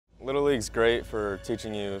league's great for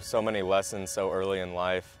teaching you so many lessons so early in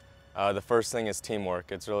life. The first thing is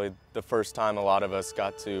teamwork. It's really the first time a lot of us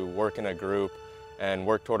got to work in a group and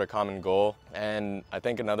work toward a common goal. And I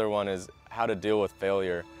think another one is how to deal with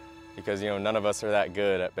failure, because none of us are that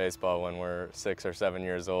good at baseball when we're 6 or 7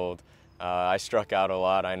 years old. I struck out a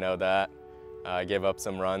lot, I know that. I gave up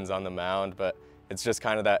some runs on the mound, but it's just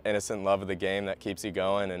kind of that innocent love of the game that keeps you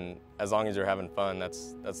going, and as long as you're having fun,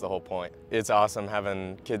 that's the whole point. It's awesome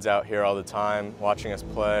having kids out here all the time, watching us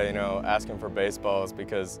play, asking for baseballs,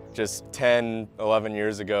 because just 10, 11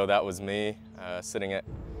 years ago, that was me, sitting at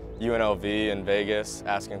UNLV in Vegas,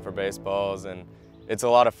 asking for baseballs, and it's a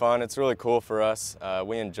lot of fun. It's really cool for us.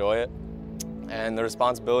 We enjoy it, and the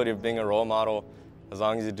responsibility of being a role model, as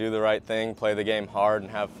long as you do the right thing, play the game hard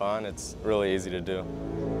and have fun, it's really easy to do.